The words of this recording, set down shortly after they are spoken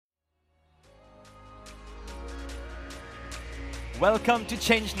Welcome to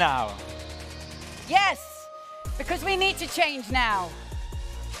Change Now. Yes, because we need to change now.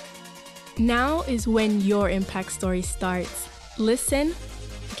 Now is when your impact story starts. Listen,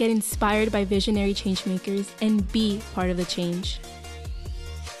 get inspired by visionary changemakers, and be part of the change.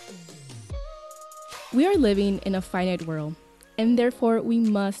 We are living in a finite world, and therefore we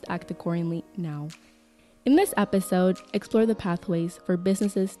must act accordingly now. In this episode, explore the pathways for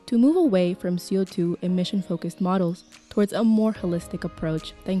businesses to move away from CO2 emission-focused models towards a more holistic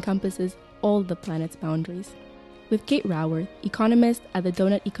approach that encompasses all the planet's boundaries. With Kate Raworth, economist at the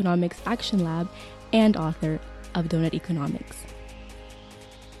Doughnut Economics Action Lab and author of Doughnut Economics.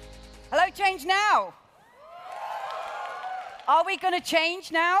 Hello, Change Now. Are we going to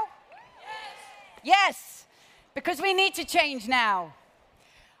change now? Yes, because we need to change now.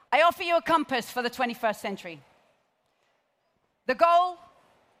 I offer you a compass for the 21st century. The goal,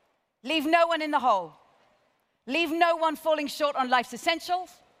 leave no one in the hole. Leave no one falling short on life's essentials.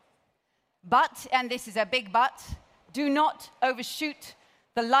 But, and this is a big but, do not overshoot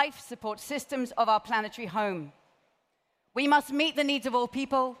the life support systems of our planetary home. We must meet the needs of all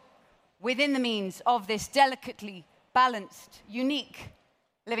people within the means of this delicately balanced, unique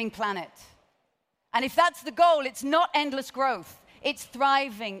living planet. And if that's the goal, it's not endless growth. It's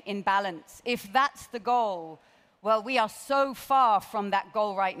thriving in balance. If that's the goal, well, we are so far from that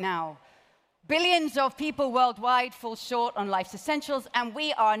goal right now. Billions of people worldwide fall short on life's essentials, and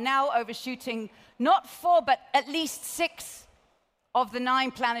we are now overshooting not 4, but at least 6 of the 9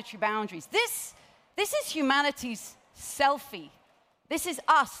 planetary boundaries. This is humanity's selfie. This is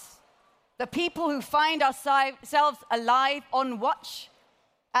us, the people who find ourselves alive on watch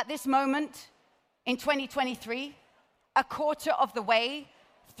at this moment in 2023. A quarter of the way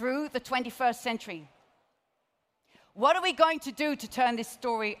through the 21st century. What are we going to do to turn this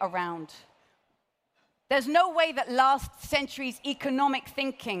story around? There's no way that last century's economic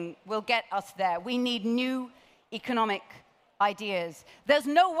thinking will get us there. We need new economic ideas. There's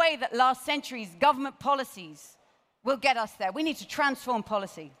no way that last century's government policies will get us there. We need to transform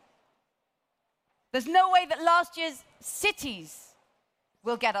policy. There's no way that last year's cities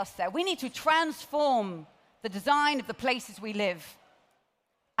will get us there. We need to transform the design of the places we live.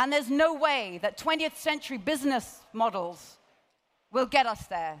 And there's no way that 20th century business models will get us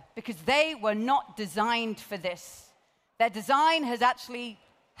there, because they were not designed for this. Their design has actually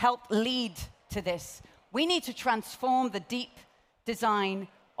helped lead to this. We need to transform the deep design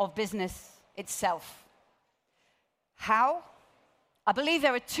of business itself. How? I believe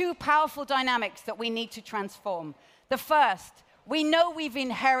there are 2 powerful dynamics that we need to transform. The first, we know we've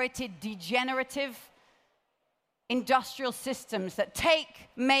inherited degenerative industrial systems that take,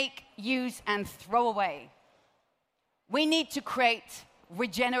 make, use, and throw away. We need to create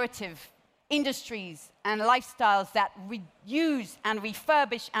regenerative industries and lifestyles that reuse and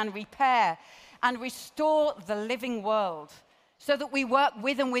refurbish and repair and restore the living world so that we work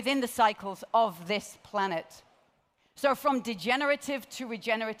with and within the cycles of this planet. So from degenerative to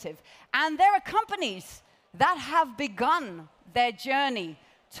regenerative. And there are companies that have begun their journey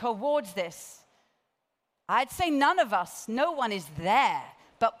towards this. I'd say none of us, no one is there,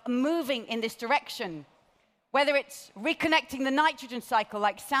 but moving in this direction. Whether it's reconnecting the nitrogen cycle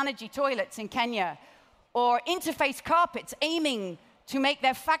like Sanergy toilets in Kenya, or interface carpets aiming to make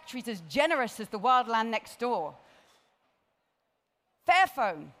their factories as generous as the wildland next door.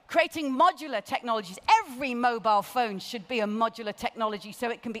 Fairphone, creating modular technologies. Every mobile phone should be a modular technology so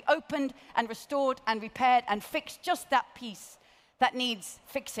it can be opened and restored and repaired and fixed just that piece that needs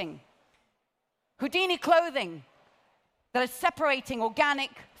fixing. Houdini clothing that is separating organic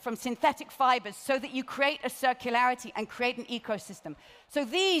from synthetic fibers so that you create a circularity and create an ecosystem. So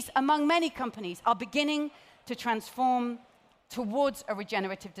these, among many companies, are beginning to transform towards a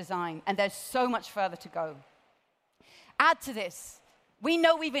regenerative design, and there's so much further to go. Add to this, we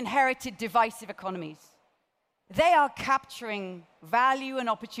know we've inherited divisive economies. They are capturing value and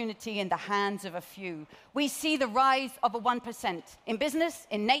opportunity in the hands of a few. We see the rise of a 1% in business,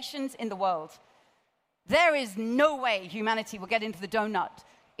 in nations, in the world. There is no way humanity will get into the donut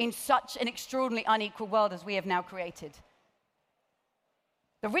in such an extraordinarily unequal world as we have now created.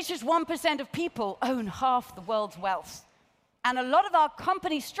 The richest 1% of people own half the world's wealth. And a lot of our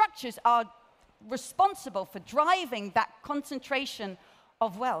company structures are responsible for driving that concentration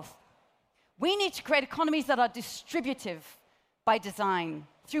of wealth. We need to create economies that are distributive by design,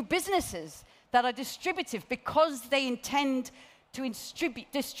 through businesses that are distributive because they intend to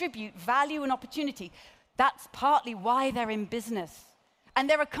distribute value and opportunity. That's partly why they're in business. And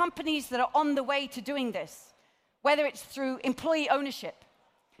there are companies that are on the way to doing this, whether it's through employee ownership,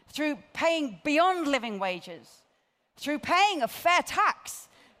 through paying beyond living wages, through paying a fair tax,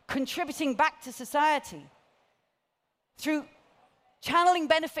 contributing back to society, through channeling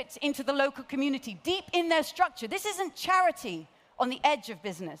benefits into the local community, deep in their structure. This isn't charity on the edge of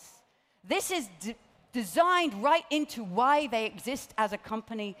business. This is designed right into why they exist as a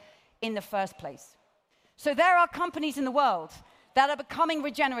company in the first place. So there are companies in the world that are becoming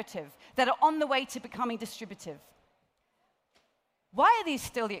regenerative, that are on the way to becoming distributive. Why are these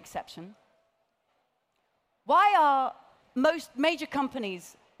still the exception? Why are most major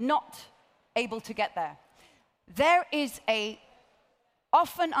companies not able to get there? There is a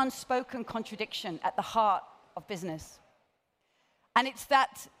often unspoken contradiction at the heart of business. And it's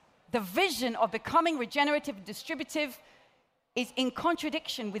that the vision of becoming regenerative and distributive is in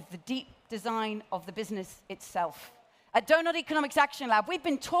contradiction with the deep design of the business itself. At Doughnut Economics Action Lab, we've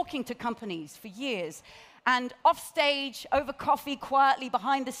been talking to companies for years, and off stage, over coffee, quietly,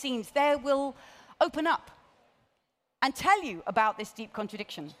 behind the scenes, they will open up and tell you about this deep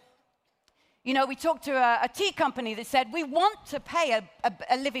contradiction. You know, we talked to a tea company that said, we want to pay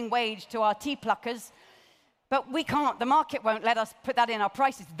a living wage to our tea pluckers, but we can't. The market won't let us put that in our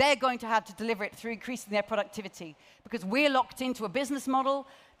prices. They're going to have to deliver it through increasing their productivity because we're locked into a business model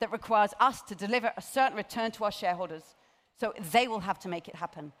that requires us to deliver a certain return to our shareholders. So they will have to make it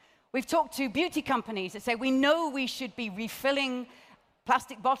happen. We've talked to beauty companies that say, we know we should be refilling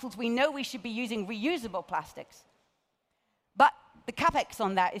plastic bottles. We know we should be using reusable plastics. But the capex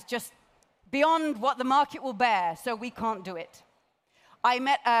on that is just beyond what the market will bear, so we can't do it. I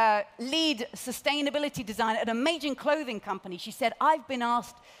met a lead sustainability designer at a major clothing company. She said, I've been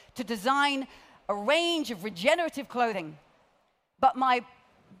asked to design a range of regenerative clothing, but my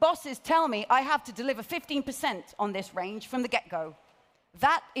bosses tell me I have to deliver 15% on this range from the get-go.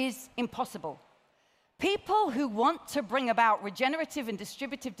 That is impossible. People who want to bring about regenerative and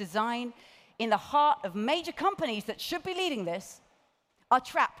distributive design in the heart of major companies that should be leading this are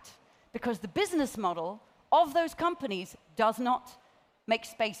trapped because the business model of those companies does not make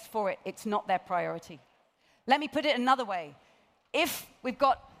space for it. It's not their priority. Let me put it another way. If we've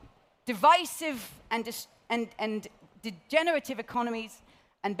got divisive and degenerative economies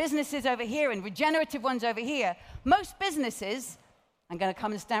and businesses over here and regenerative ones over here, most businesses, I'm going to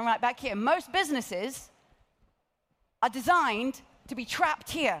come and stand right back here, most businesses are designed to be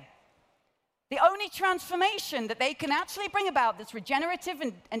trapped here. The only transformation that they can actually bring about that's regenerative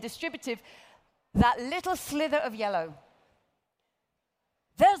and distributive, that little slither of yellow.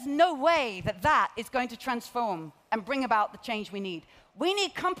 There's no way that that is going to transform and bring about the change we need. We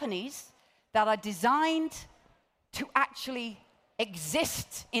need companies that are designed to actually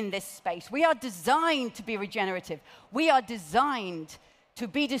exist in this space. We are designed to be regenerative. We are designed to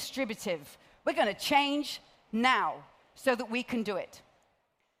be distributive. We're going to change now so that we can do it.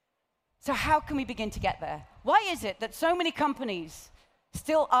 So how can we begin to get there? Why is it that so many companies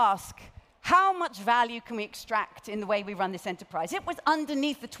still ask, how much value can we extract in the way we run this enterprise? It was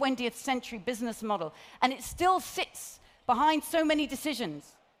underneath the 20th century business model, and it still sits behind so many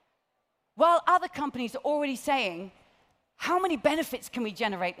decisions. While other companies are already saying, how many benefits can we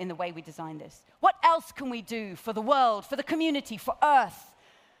generate in the way we design this? What else can we do for the world, for the community, for Earth,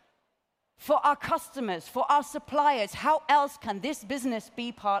 for our customers, for our suppliers? How else can this business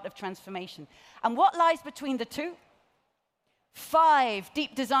be part of transformation? And what lies between the two? 5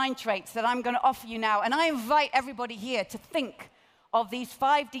 deep design traits that I'm going to offer you now. And I invite everybody here to think of these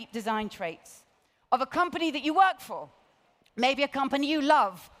 5 deep design traits of a company that you work for, maybe a company you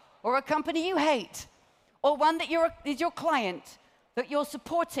love, or a company you hate, or one that is your client, that you're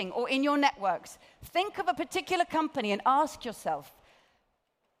supporting, or in your networks. Think of a particular company and ask yourself,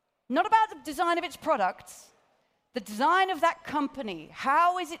 not about the design of its products, the design of that company.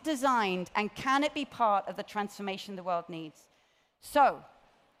 How is it designed, and can it be part of the transformation the world needs? So,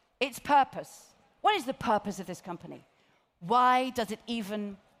 its purpose. What is the purpose of this company? Why does it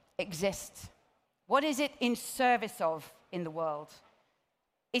even exist? What is it in service of in the world?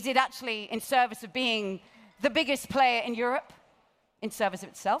 Is it actually in service of being the biggest player in Europe, in service of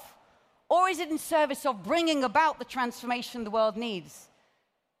itself? Or is it in service of bringing about the transformation the world needs?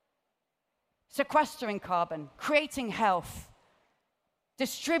 Sequestering carbon, creating health,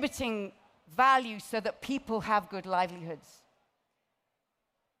 distributing value so that people have good livelihoods.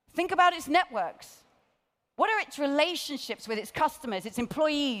 Think about its networks. What are its relationships with its customers, its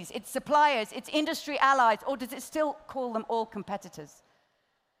employees, its suppliers, its industry allies, or does it still call them all competitors?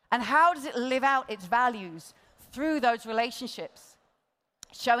 And how does it live out its values through those relationships?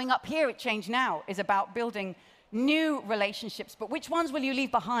 Showing up here at Change Now is about building new relationships, but which ones will you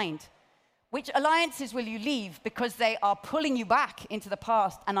leave behind? Which alliances will you leave because they are pulling you back into the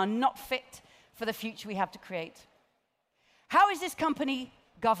past and are not fit for the future we have to create? How is this company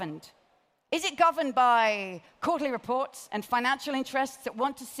governed? Is it governed by quarterly reports and financial interests that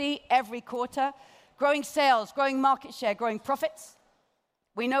want to see every quarter growing sales, growing market share, growing profits?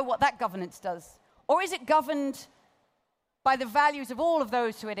 We know what that governance does. Or is it governed by the values of all of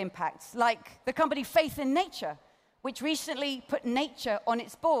those who it impacts, like the company Faith in Nature, which recently put nature on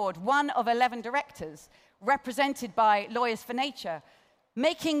its board, one of 11 directors, represented by Lawyers for Nature,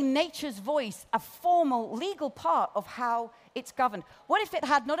 making nature's voice a formal legal part of how it's governed? What if it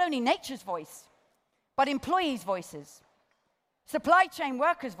had not only nature's voice, but employees' voices, supply chain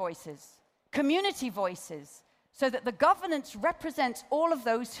workers' voices, community voices, so that the governance represents all of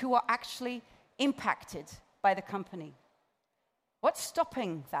those who are actually impacted by the company? What's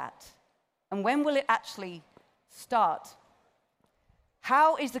stopping that? And when will it actually start?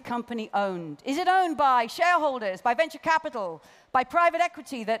 How is the company owned? Is it owned by shareholders, by venture capital, by private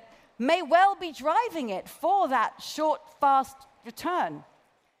equity that may well be driving it for that short, fast return?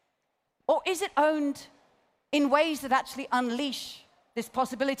 Or is it owned in ways that actually unleash this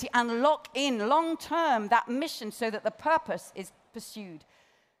possibility and lock in long-term that mission so that the purpose is pursued?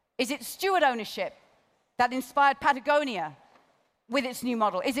 Is it steward ownership that inspired Patagonia with its new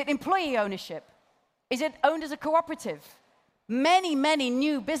model? Is it employee ownership? Is it owned as a cooperative? Many, many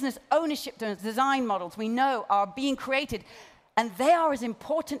new business ownership design models we know are being created, and they are as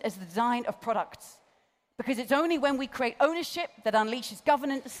important as the design of products, because it's only when we create ownership that unleashes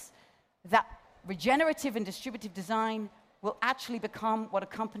governance that regenerative and distributive design will actually become what a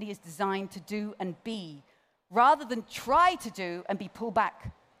company is designed to do and be, rather than try to do and be pulled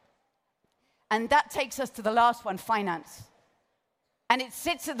back. And that takes us to the last one, finance. And it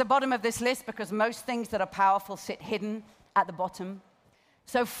sits at the bottom of this list because most things that are powerful sit hidden at the bottom.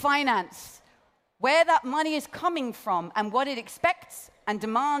 So finance, where that money is coming from and what it expects and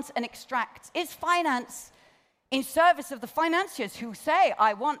demands and extracts. Is finance in service of the financiers who say,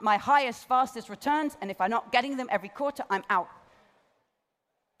 I want my highest, fastest returns, and if I'm not getting them every quarter, I'm out?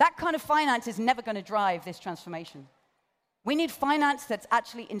 That kind of finance is never going to drive this transformation. We need finance that's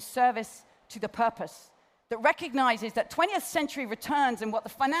actually in service to the purpose, that recognizes that 20th century returns and what the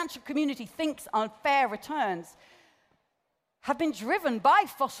financial community thinks are fair returns have been driven by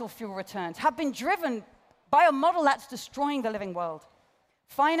fossil fuel returns, have been driven by a model that's destroying the living world.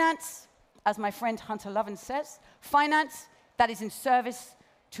 Finance, as my friend Hunter Lovin says, finance that is in service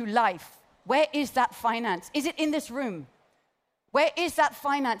to life. Where is that finance? Is it in this room? Where is that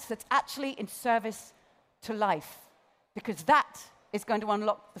finance that's actually in service to life? Because that is going to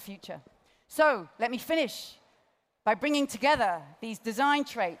unlock the future. So let me finish by bringing together these design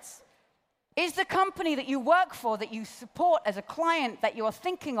traits. Is the company that you work for, that you support as a client, that you are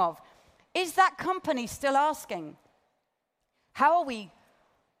thinking of, is that company still asking, how are we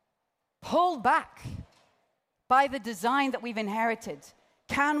pulled back by the design that we've inherited?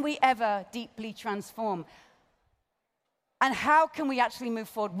 Can we ever deeply transform? And how can we actually move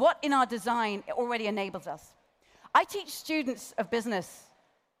forward? What in our design already enables us? I teach students of business,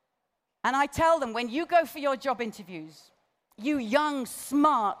 and I tell them, when you go for your job interviews, you young,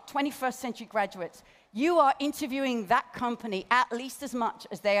 smart, 21st century graduates, you are interviewing that company at least as much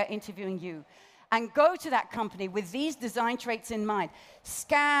as they are interviewing you. And go to that company with these design traits in mind.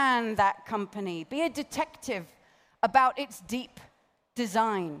 Scan that company. Be a detective about its deep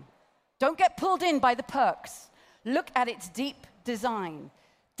design. Don't get pulled in by the perks. Look at its deep design.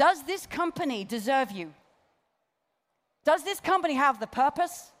 Does this company deserve you? Does this company have the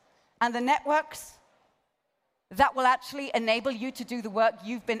purpose and the networks that will actually enable you to do the work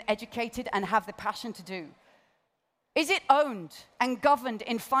you've been educated and have the passion to do? Is it owned and governed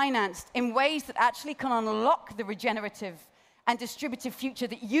and financed in ways that actually can unlock the regenerative and distributive future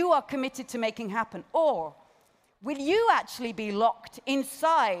that you are committed to making happen? Or will you actually be locked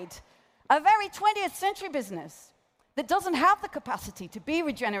inside a very 20th century business that doesn't have the capacity to be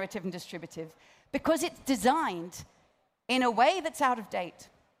regenerative and distributive because it's designed in a way that's out of date?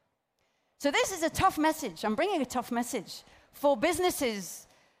 So this is a tough message. I'm bringing a tough message for businesses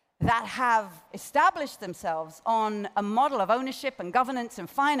that have established themselves on a model of ownership and governance and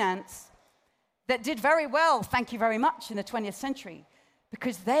finance that did very well, thank you very much, in the 20th century,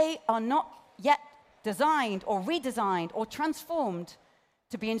 because they are not yet designed or redesigned or transformed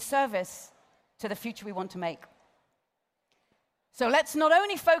to be in service to the future we want to make. So let's not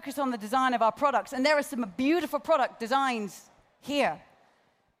only focus on the design of our products, and there are some beautiful product designs here.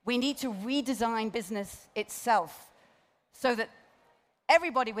 We need to redesign business itself so that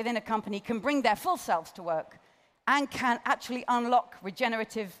everybody within a company can bring their full selves to work and can actually unlock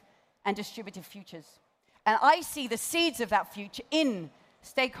regenerative and distributive futures. And I see the seeds of that future in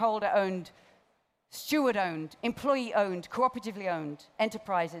stakeholder-owned steward-owned, employee-owned, cooperatively owned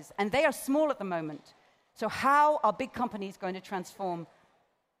enterprises, and they are small at the moment. So how are big companies going to transform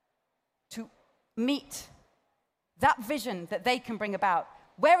to meet that vision that they can bring about?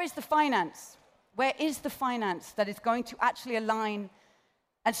 Where is the finance? Where is the finance that is going to actually align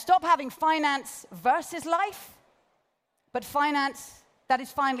and stop having finance versus life, but finance that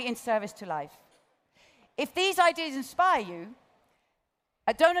is finally in service to life? If these ideas inspire you,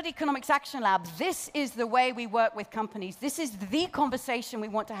 at Doughnut Economics Action Lab, this is the way we work with companies. This is the conversation we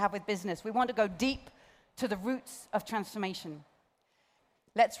want to have with business. We want to go deep to the roots of transformation.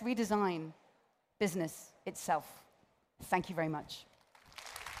 Let's redesign business itself. Thank you very much.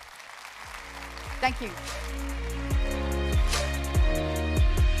 Thank you.